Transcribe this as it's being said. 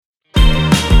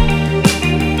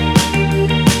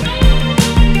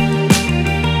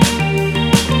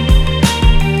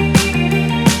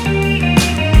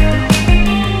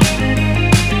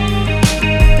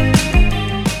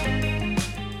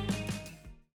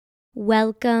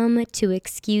Welcome to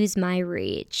Excuse My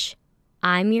Reach.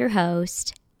 I'm your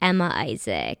host, Emma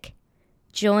Izek.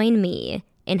 Join me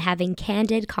in having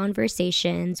candid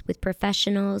conversations with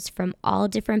professionals from all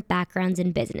different backgrounds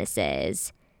and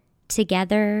businesses.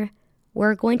 Together,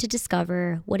 we're going to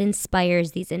discover what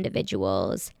inspires these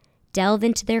individuals, delve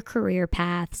into their career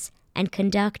paths, and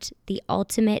conduct the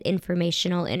ultimate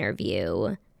informational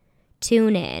interview.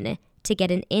 Tune in to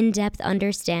get an in-depth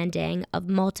understanding of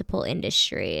multiple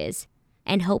industries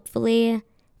and hopefully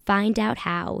find out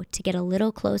how to get a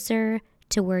little closer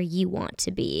to where you want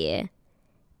to be.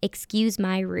 Excuse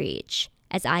my reach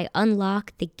as I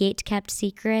unlock the gatekept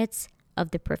secrets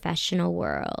of the professional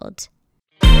world.